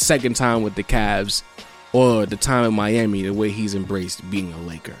the second time with the Cavs or the time in Miami the way he's embraced being a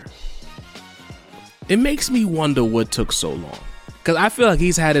Laker. It makes me wonder what took so long. Because I feel like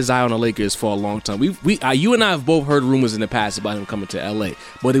he's had his eye on the Lakers for a long time. You and I have both heard rumors in the past about him coming to LA,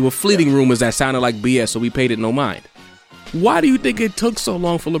 but they were fleeting rumors that sounded like BS, so we paid it no mind. Why do you think it took so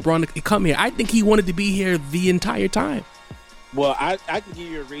long for LeBron to come here? I think he wanted to be here the entire time. Well, I can give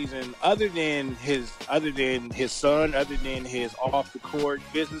you a reason other than his son, other than his off the court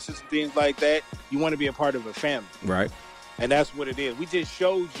businesses and things like that. You want to be a part of a family, right? And that's what it is. We just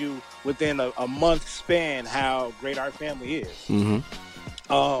showed you within a month span how great our family is. Mm-hmm.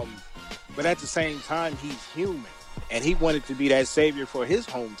 But at the same time, he's human, and he wanted to be that savior for his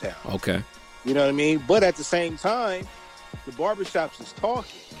hometown. Okay, you know what I mean. But at the same time, the barbershops is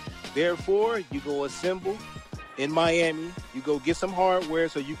talking. Therefore, you go assemble in Miami, you go get some hardware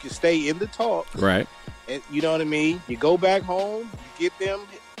so you can stay in the talk. Right. And you know what I mean? You go back home, you get them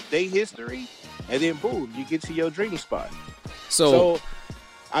their history, and then boom, you get to your dream spot. So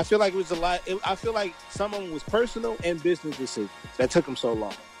I feel like it was a lot. I feel like some of them was personal and business decisions that took him so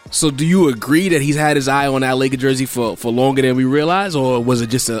long. So do you agree that he's had his eye on that Laker jersey for longer than we realize, or was it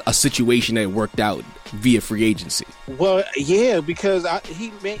just a situation that worked out via free agency? Well, yeah, because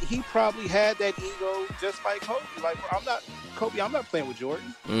he probably had that ego just like Kobe. Like, I'm not playing with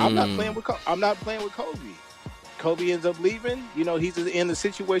Jordan. I'm not playing with Kobe. Kobe ends up leaving. You know, he's in a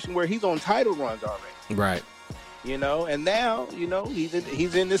situation where he's on title runs already. Right. You know, and now, you know, he's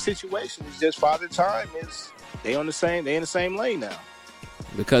in this situation. It's just Father Time they in the same lane now.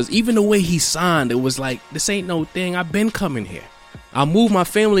 Because even the way he signed, it was like, this ain't no thing. I've been coming here. I moved my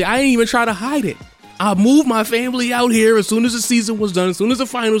family. I ain't even try to hide it. I moved my family out here as soon as the season was done. As soon as the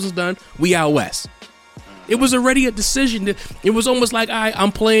finals was done, we out west. It was already a decision. It was almost like, all right,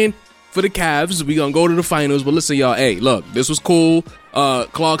 I'm playing for the Cavs. We gonna go to the finals. But listen, y'all, hey, look, this was cool.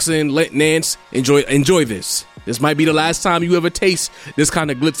 Clarkson, Nance, enjoy this. This might be the last time you ever taste this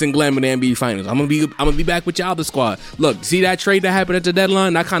kind of glitz and glam in the NBA Finals. I'm gonna be back with y'all, the squad. Look, see that trade that happened at the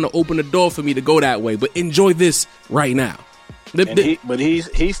deadline? That kind of opened the door for me to go that way. But enjoy this right now. But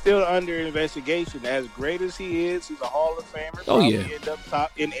he's still under investigation. As great as he is, he's a Hall of Famer. Oh yeah, end up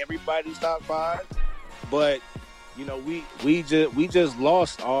top in everybody's top 5. But you know, we just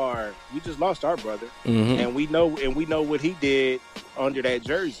lost our brother, and we know what he did under that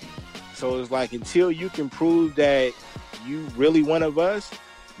jersey. So it's like, until you can prove that you really one of us,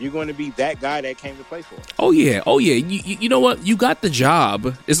 you're going to be that guy that came to play for us. Oh yeah. You know what? You got the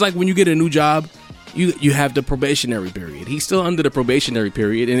job. It's like when you get a new job, you have the probationary period. He's still under the probationary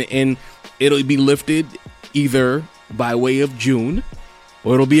period, and it'll be lifted either by way of June,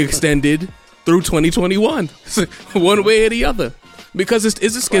 or it'll be extended through 2021, one way or the other. Because it's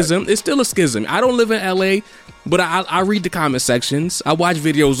a schism. It's still a schism. I don't live in LA, but I read the comment sections. I watch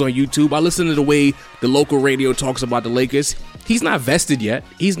videos on YouTube. I listen to the way the local radio talks about the Lakers. He's not vested yet.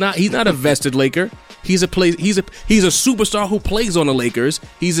 He's not a vested Laker. He's a superstar who plays on the Lakers.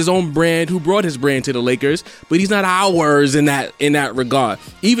 He's his own brand, who brought his brand to the Lakers, but he's not ours in that regard.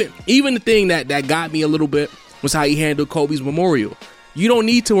 Even the thing that got me a little bit was how he handled Kobe's memorial. you don't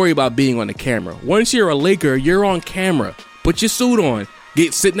need to worry about being on the camera. Once you're a Laker, you're on camera. Put your suit on.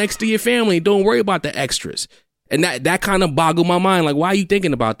 Sit next to your family. Don't worry about the extras. And that kind of boggled my mind. Like, why are you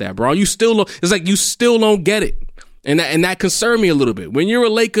thinking about that, bro? It's like you still don't get it. And that concerned me a little bit. When you're a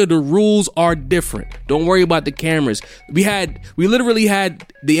Laker, the rules are different. Don't worry about the cameras. We literally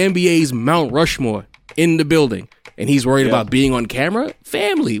had the NBA's Mount Rushmore in the building, and he's worried about being on camera.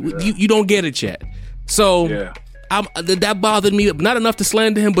 Family, you don't get it yet. So that bothered me. Not enough to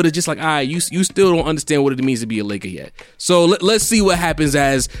slander him, but it's just like, all right, you still don't understand what it means to be a Laker yet. So let's see what happens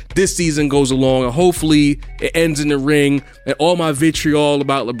as this season goes along, and hopefully it ends in the ring, and all my vitriol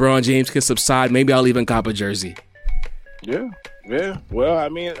about LeBron James can subside. Maybe I'll even cop a jersey. Yeah. Well, I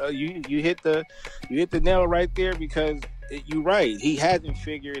mean, you hit the nail right there, because you're right. He hasn't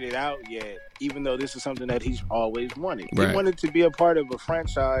figured it out yet, even though this is something that he's always wanted. Right. He wanted to be a part of a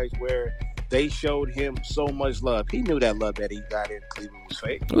franchise where they showed him so much love. He knew that love that he got in Cleveland was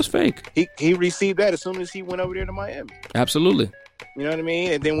fake. It was fake. He received that as soon as he went over there to Miami. Absolutely. You know what I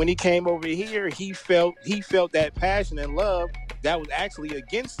mean? And then when he came over here, he felt that passion and love that was actually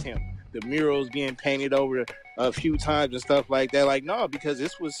against him. The murals being painted over a few times and stuff like that. Like, no, because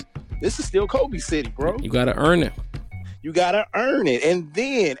this is still Kobe City, bro. You got to earn it. You got to earn it. And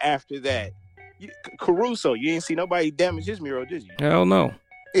then after that, Caruso, you didn't see nobody damage his mural, did you? Hell no.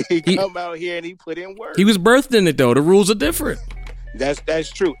 He come out here and he put in work. He was birthed in it, though. The rules are different.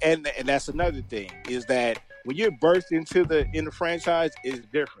 That's true. And that's another thing, is that when you're birthed in the franchise, it's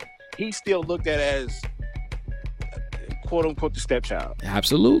different. He still looked at as, quote unquote, the stepchild.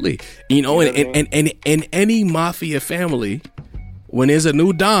 Absolutely. You know, and any mafia family, when there's a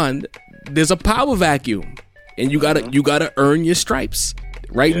new Don, there's a power vacuum, and you gotta earn your stripes.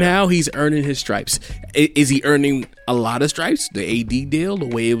 Right now, he's earning his stripes. Is he earning a lot of stripes? The AD deal, the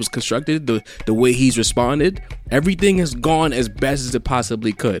way it was constructed, the way he's responded, everything has gone as best as it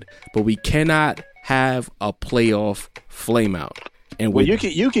possibly could. But we cannot have a playoff flame out. And you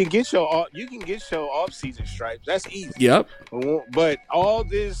can get your off season stripes. That's easy. Yep. But all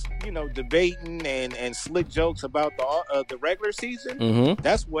this, debating and slick jokes about the regular season,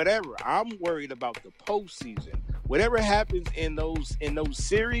 that's whatever. I'm worried about the postseason. Whatever happens in those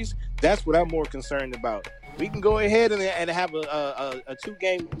series, that's what I'm more concerned about. We can go ahead and have a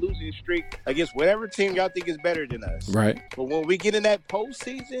 2-game losing streak against whatever team y'all think is better than us. Right. But when we get in that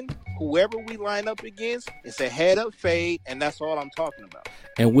postseason, whoever we line up against, it's a head-up fade, and that's all I'm talking about.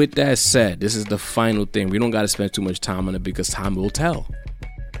 And with that said, this is the final thing. We don't got to spend too much time on it because time will tell.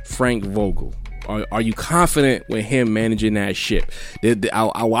 Frank Vogel. Are you confident with him managing that ship?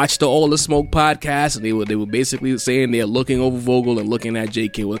 I watched the All the Smoke podcast, and they were basically saying they're looking over Vogel and looking at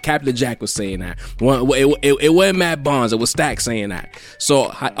J.K. Well, Captain Jack was saying that. It wasn't Matt Barnes. It was Stack saying that.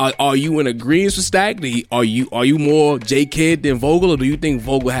 So are you in agreement with Stack? Are you more J.K. than Vogel, or do you think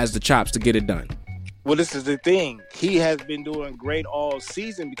Vogel has the chops to get it done? Well, this is the thing. He has been doing great all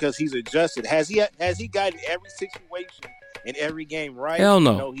season because he's adjusted. Has he gotten every situation in every game right? Hell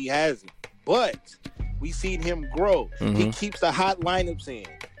no. No, he hasn't. But we've seen him grow. He keeps the hot lineups in.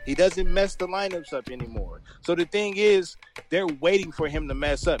 He doesn't mess the lineups up anymore. So the thing is, they're waiting for him to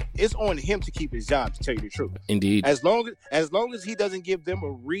mess up. It's on him to keep his job, to tell you the truth. Indeed. As long as he doesn't give them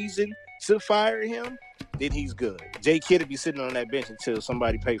a reason to fire him, then he's good. Jay Kidd will be sitting on that bench until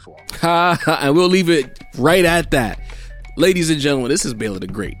somebody pay for him. And we'll leave it right at that. Ladies and gentlemen, this is Baylor the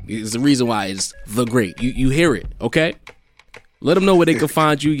Great. It's the reason why it's the Great. You hear it, okay? Let them know where they can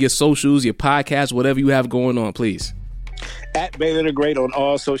find you, your socials, your podcast, whatever you have going on, please. At Baylor the Great on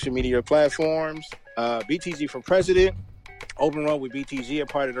all social media platforms. BTG for President. Open Run with BTG, a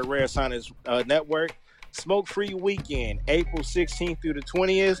part of the Rare Science Network. Smoke Free Weekend, April 16th through the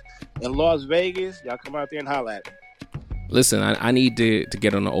 20th in Las Vegas. Y'all come out there and holla at me. Listen, I need to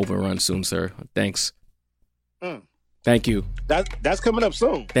get on the Open Run soon, sir. Thanks. Thank you. That's coming up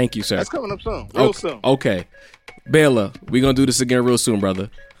soon. Thank you, sir. That's coming up soon. Real soon. Okay. Baylor, we're going to do this again real soon, brother.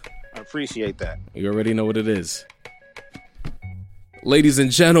 I appreciate that. You already know what it is. Ladies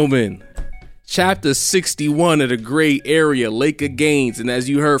and gentlemen, Chapter 61 of the Gray Area, Laker gains. And as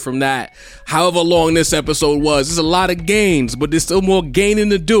you heard from that, however long this episode was, there's a lot of gains, but there's still more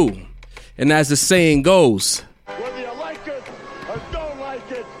gaining to do. And as the saying goes, whether you like it or don't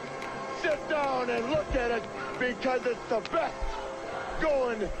like it, sit down and look at it because it's the best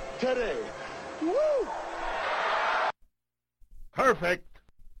going today. Woo! Perfect.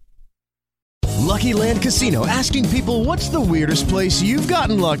 Lucky Land Casino, asking people, what's the weirdest place you've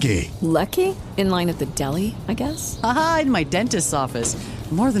gotten lucky? Lucky? In line at the deli, I guess? Aha, in my dentist's office.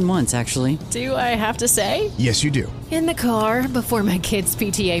 More than once, actually. Do I have to say? Yes, you do. In the car before my kids'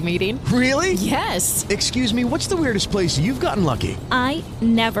 PTA meeting. Really? Yes. Excuse me, what's the weirdest place you've gotten lucky? I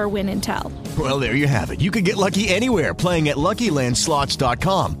never win and tell. Well, there you have it. You can get lucky anywhere, playing at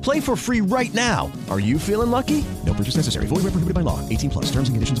LuckyLandSlots.com. Play for free right now. Are you feeling lucky? No purchase necessary. Void where prohibited by law. 18+. Terms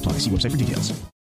and conditions apply. See website for details.